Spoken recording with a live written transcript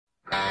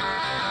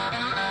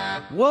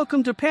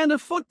Welcome to Panda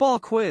Football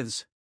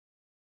Quiz.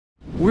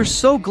 We're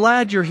so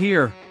glad you're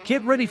here.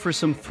 Get ready for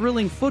some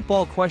thrilling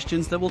football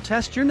questions that will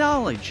test your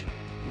knowledge.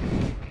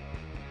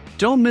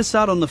 Don't miss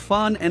out on the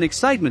fun and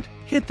excitement.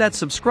 Hit that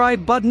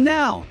subscribe button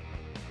now.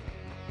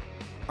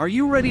 Are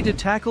you ready to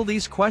tackle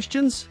these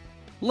questions?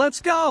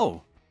 Let's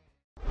go!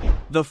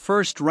 The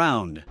first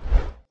round.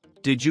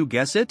 Did you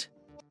guess it?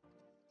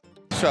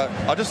 Sure.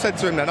 I just said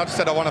to him then, I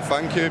want to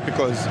thank you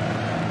because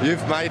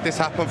you've made this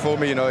happen for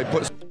me, it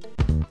puts...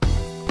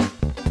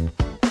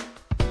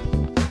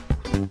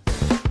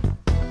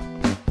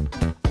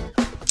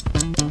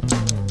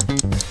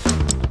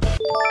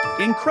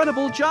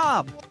 Incredible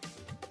job!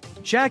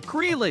 Jack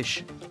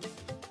Grealish.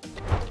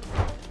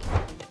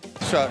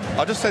 Sure.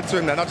 I just said to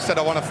him then,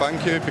 I want to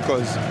thank you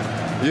because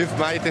you've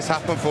made this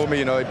happen for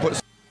me, it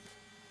puts...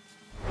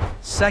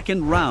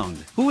 Second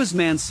round. Who is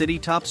Man City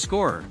top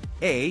scorer?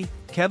 A.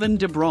 Kevin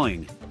De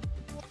Bruyne.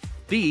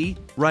 B.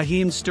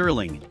 Raheem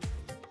Sterling.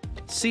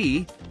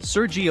 C.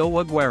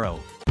 Sergio Aguero.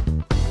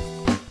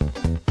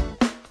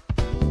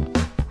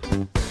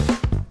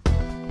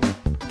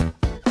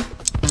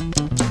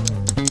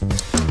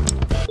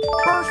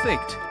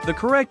 Perfect! The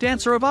correct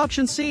answer of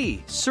option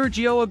C,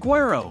 Sergio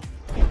Aguero.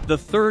 The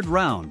third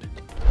round.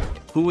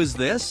 Who is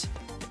this?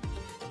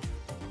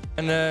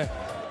 And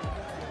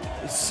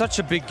it's such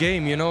a big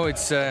game,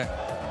 it's...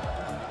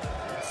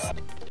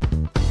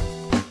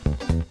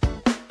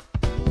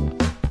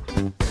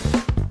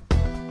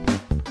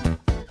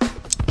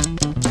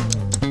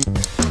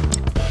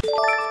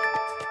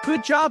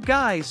 Good job,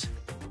 guys.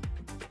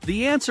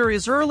 The answer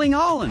is Erling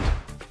Haaland.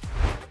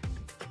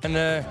 And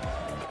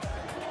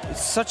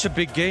it's such a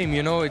big game,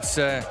 it's...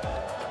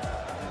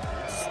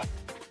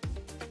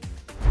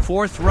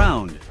 Fourth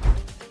round.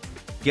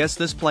 Guess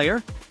this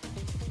player?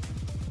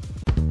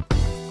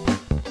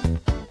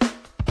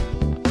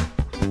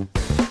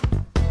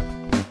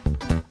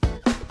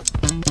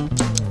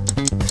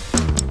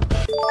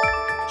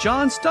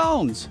 John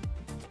Stones.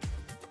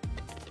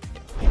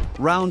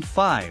 Round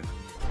 5.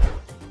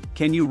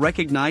 Can you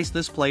recognize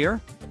this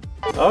player?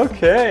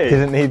 Okay.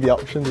 Didn't need the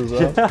options as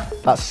well. Yeah.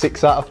 That's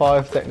 6 out of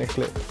 5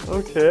 technically.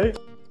 Okay.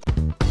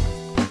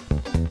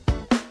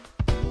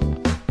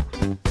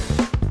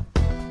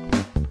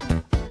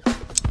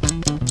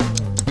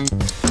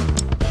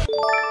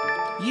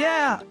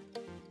 Yeah!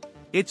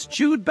 It's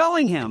Jude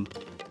Bellingham.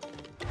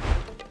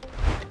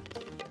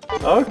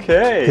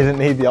 Okay. Didn't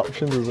need the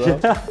options as well.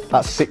 Yeah.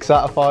 That's 6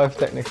 out of 5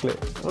 technically.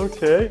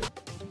 Okay.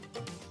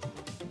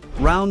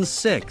 Round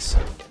 6.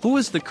 Who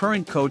is the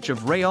current coach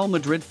of Real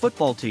Madrid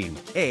football team?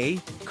 A.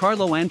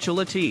 Carlo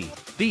Ancelotti.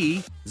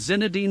 B.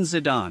 Zinedine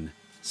Zidane.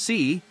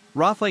 C.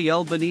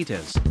 Rafael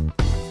Benitez.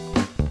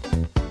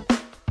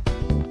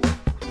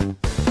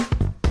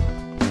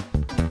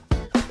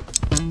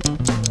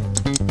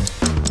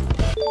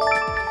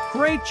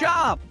 Great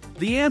job!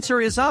 The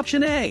answer is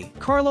option A,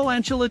 Carlo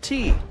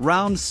Ancelotti.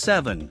 Round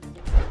 7.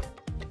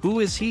 Who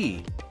is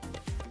he?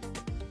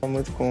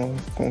 Muito com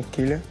o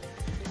Kylian.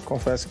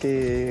 Confesso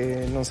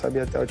que não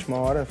sabia até a última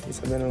hora, fui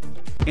sabendo.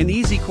 An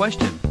easy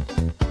question.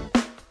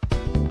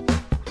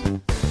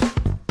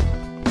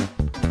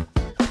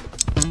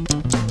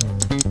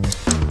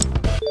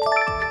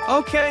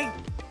 Okay,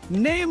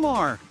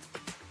 Neymar.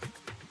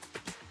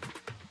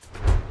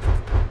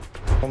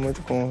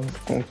 Muito com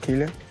o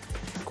Kylian.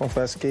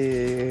 Confesso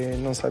que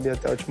não sabia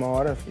até a última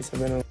hora, fui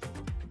sabendo.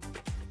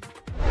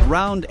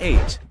 Round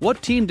 8.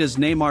 What team does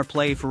Neymar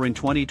play for in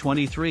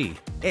 2023?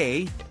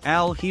 A.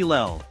 Al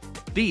Hilal.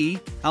 B.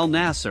 Al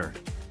Nassr.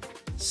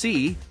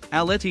 C.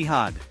 Al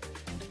Ittihad.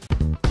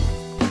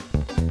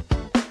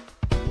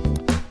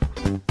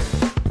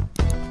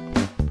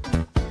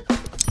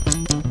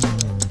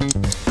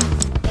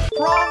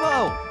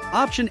 Bravo!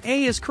 Option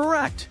A is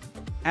correct.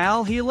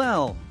 Al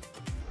Hilal.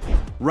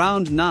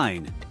 Round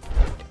 9.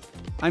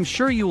 I'm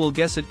sure you will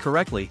guess it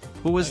correctly.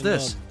 Who is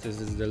this?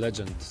 This is the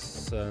legend.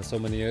 So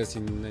many years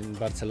in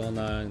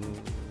Barcelona.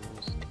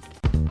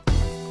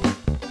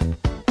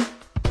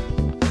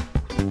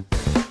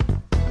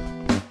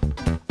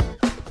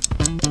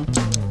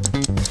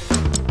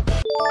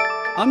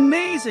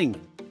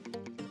 Amazing!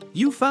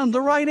 You found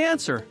the right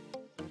answer.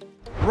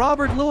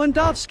 Robert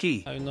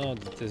Lewandowski. I know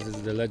that this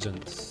is the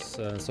legend.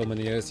 So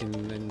many years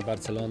in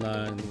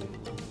Barcelona.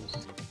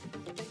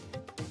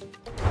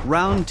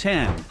 Round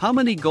 10. How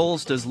many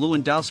goals does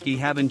Lewandowski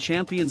have in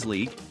Champions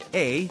League?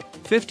 A.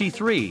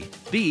 53.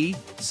 B.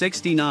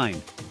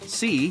 69.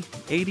 C.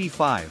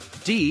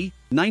 85. D.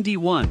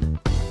 91.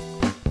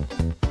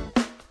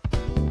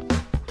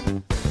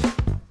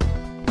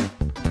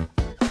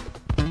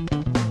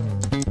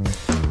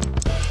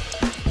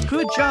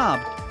 Good job!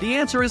 The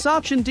answer is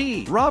option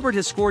D. Robert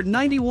has scored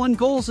 91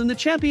 goals in the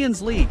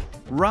Champions League.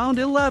 Round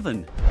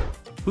 11.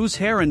 Whose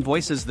hair and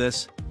voice is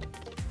this?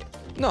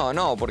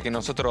 No, porque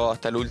nosotros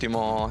hasta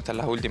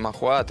las últimas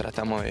jugadas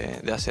tratamos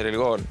de hacer el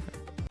gol.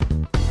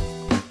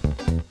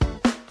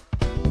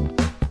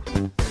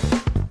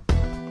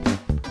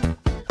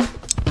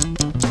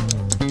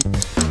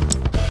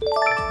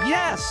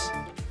 Yes!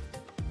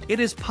 It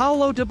is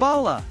Paulo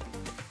Dybala.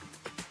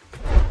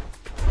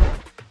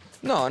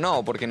 No,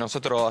 no, porque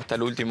nosotros hasta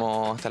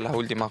las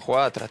últimas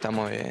jugadas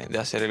tratamos de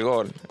hacer el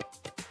gol.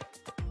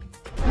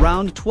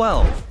 Round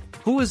 12.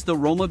 Who is the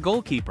Roma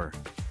goalkeeper?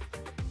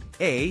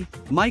 A.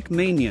 Mike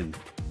Maignan.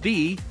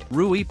 B.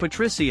 Rui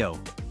Patricio.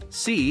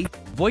 C.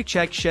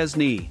 Wojciech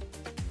Szczesny.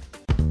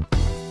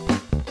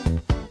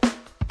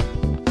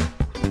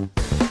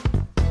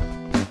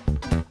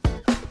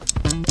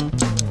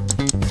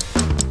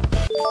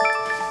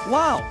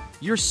 Wow,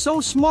 you're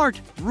so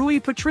smart, Rui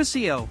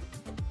Patricio.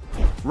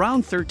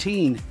 Round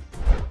 13.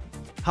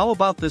 How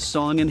about this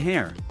song and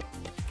hair?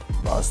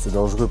 Bah, c'était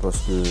dangereux parce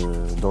que...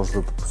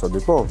 Dangereux, ça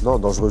dépend. Non,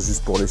 dangereux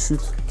juste pour les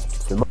chutes. Tu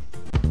te fais mal.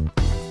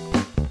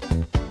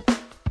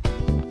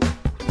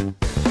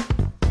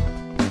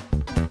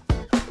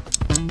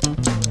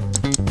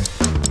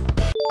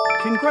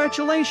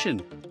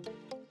 Congratulations!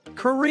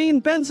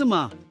 Karim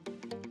Benzema.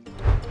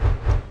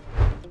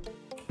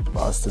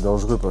 Bah, c'était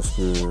dangereux parce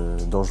que...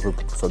 Dangereux,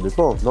 ça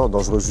dépend. Non,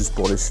 dangereux juste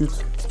pour les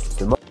chutes. Tu te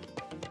fais mal.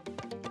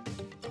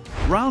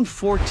 Round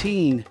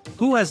 14.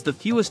 Who has the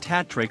fewest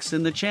hat-tricks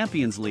in the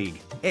Champions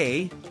League?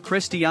 A.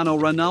 Cristiano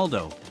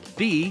Ronaldo.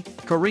 B.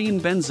 Karim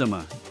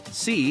Benzema.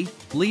 C.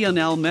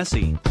 Lionel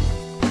Messi.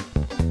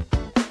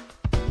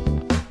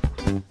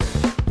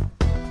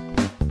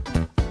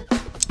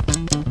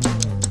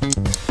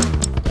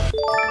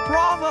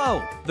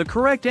 Bravo! The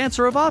correct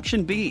answer of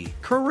option B,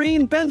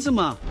 Karim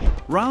Benzema.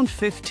 Round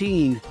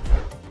 15.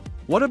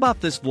 What about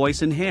this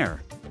voice and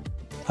hair?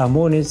 A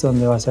Múnich,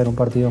 donde va a ser un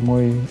partido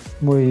muy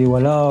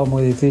igualado,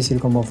 muy difícil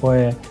como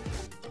fue.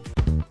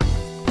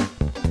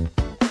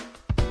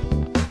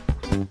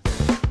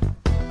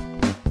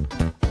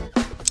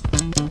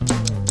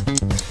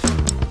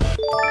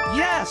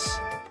 Yes!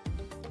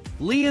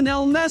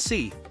 Lionel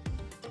Messi.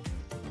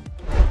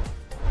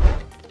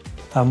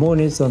 A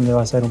Múnich, donde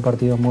va a ser un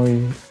partido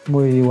muy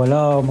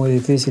igualado, muy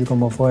difícil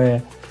como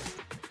fue.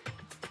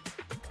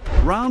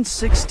 Round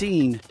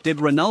 16. Did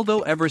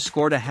Ronaldo ever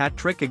score a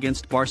hat-trick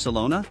against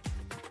Barcelona?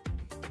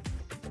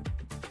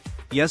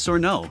 Yes or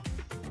no?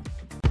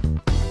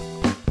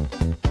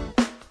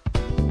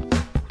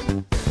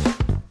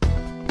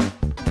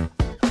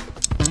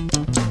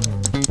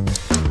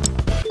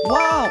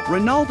 Wow!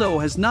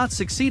 Ronaldo has not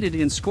succeeded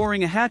in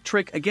scoring a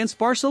hat-trick against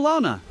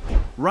Barcelona.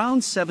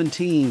 Round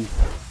 17.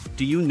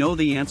 Do you know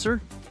the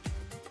answer?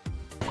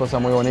 Cosa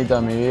muy bonita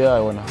en mi vida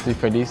y bueno, estoy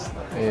feliz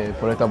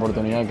por esta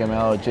oportunidad que me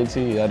ha dado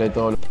Chelsea y daré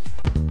todo.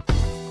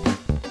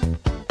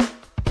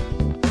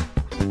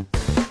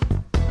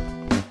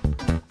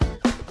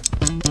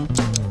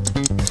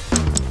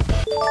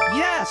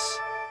 Yes!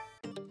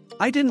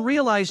 I didn't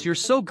realize you're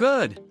so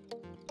good.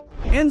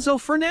 Enzo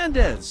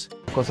Fernandez.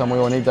 Cosa muy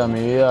bonita en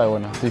mi vida y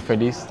bueno, estoy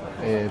feliz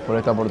por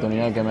esta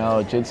oportunidad que me ha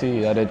dado Chelsea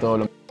y daré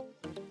todo.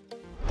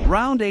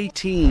 Round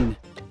 18.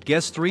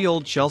 Guess 3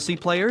 old Chelsea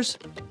players?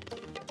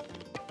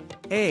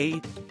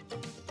 A.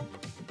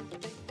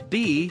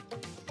 B.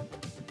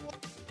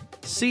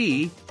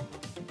 C.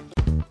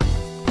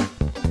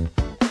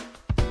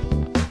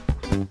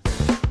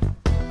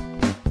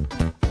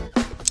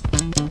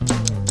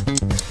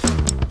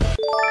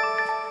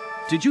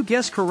 Did you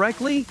guess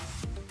correctly?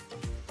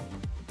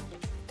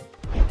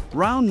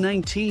 Round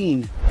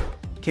 19.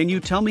 Can you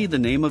tell me the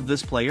name of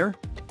this player?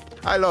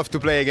 I love to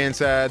play against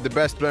the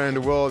best player in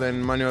the world,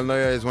 and Manuel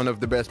Neuer is one of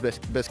the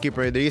best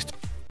keeper in the East.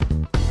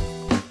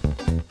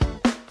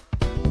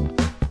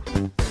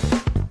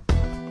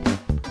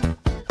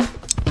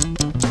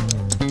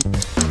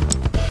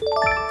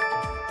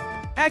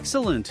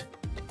 Excellent!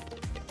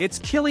 It's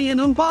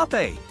Kylian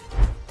Mbappe.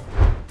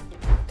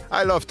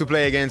 I love to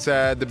play against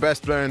the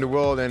best player in the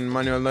world, and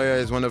Manuel Neuer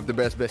is one of the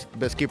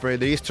best keeper in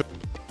the East.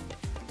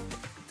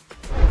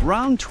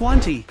 Round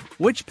 20.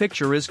 Which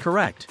picture is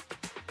correct?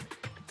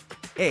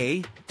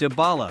 A.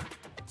 Dybala.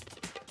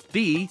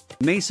 B.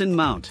 Mason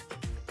Mount.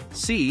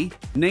 C.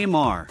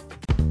 Neymar.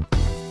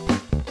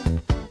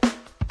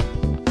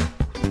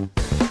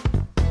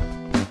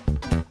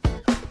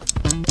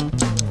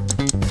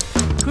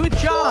 Good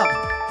job!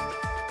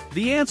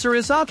 The answer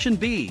is option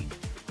B.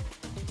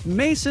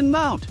 Mason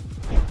Mount.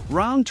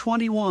 Round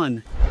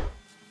 21.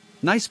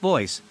 Nice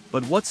voice,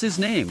 but what's his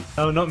name?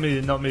 Oh, not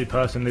me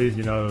personally.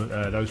 You know,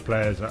 those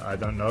players I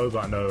don't know,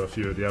 but I know a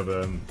few of the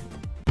other.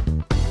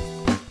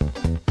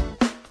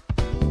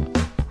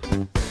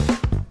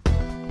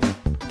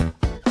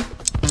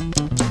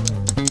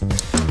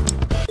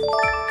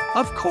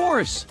 Of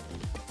course!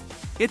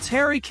 It's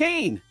Harry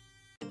Kane.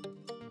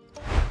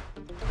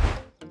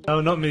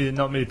 Oh, not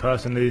me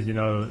personally. You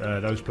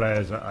know, those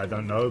players I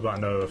don't know, but I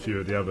know a few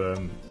of the other.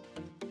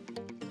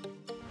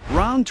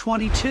 Round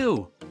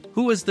 22.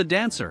 Who is the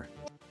dancer?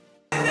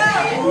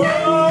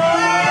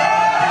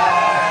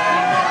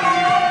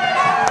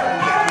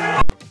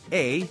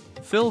 A.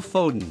 Phil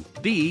Foden.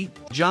 B.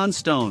 John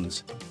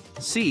Stones.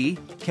 C.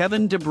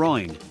 Kevin De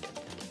Bruyne.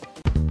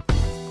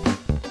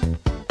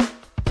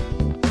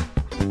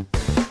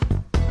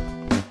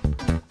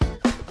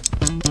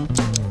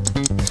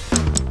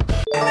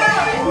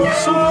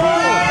 So cool!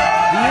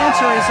 The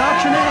answer is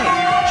option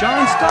A.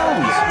 John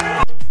Stones.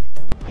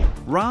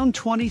 Round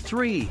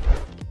 23.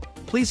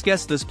 Please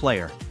guess this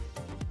player.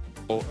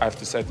 I have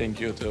to say thank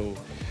you to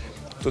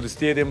the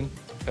stadium,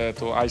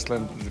 to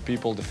Iceland, the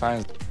people, the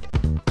fans.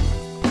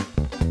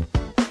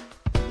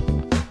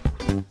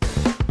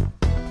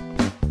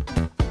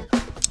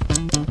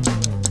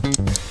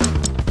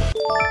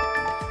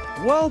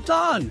 Well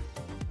done!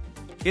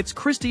 It's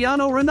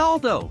Cristiano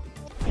Ronaldo.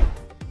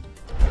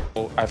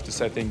 I have to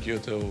say thank you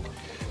to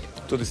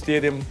the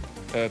stadium,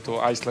 to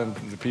Iceland,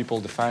 the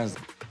people, the fans.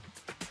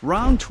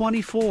 Round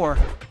 24.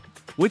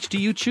 Which do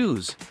you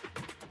choose?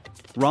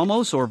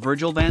 Ramos or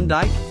Virgil van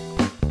Dijk?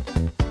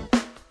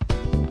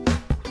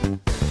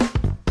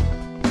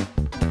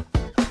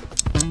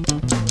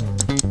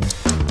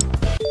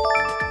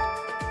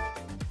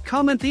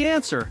 Comment the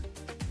answer.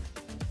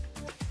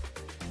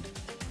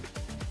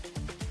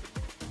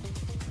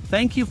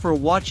 Thank you for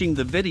watching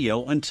the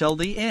video until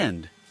the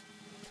end.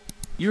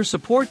 Your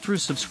support through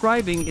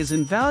subscribing is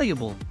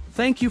invaluable.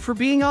 Thank you for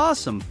being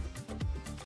awesome.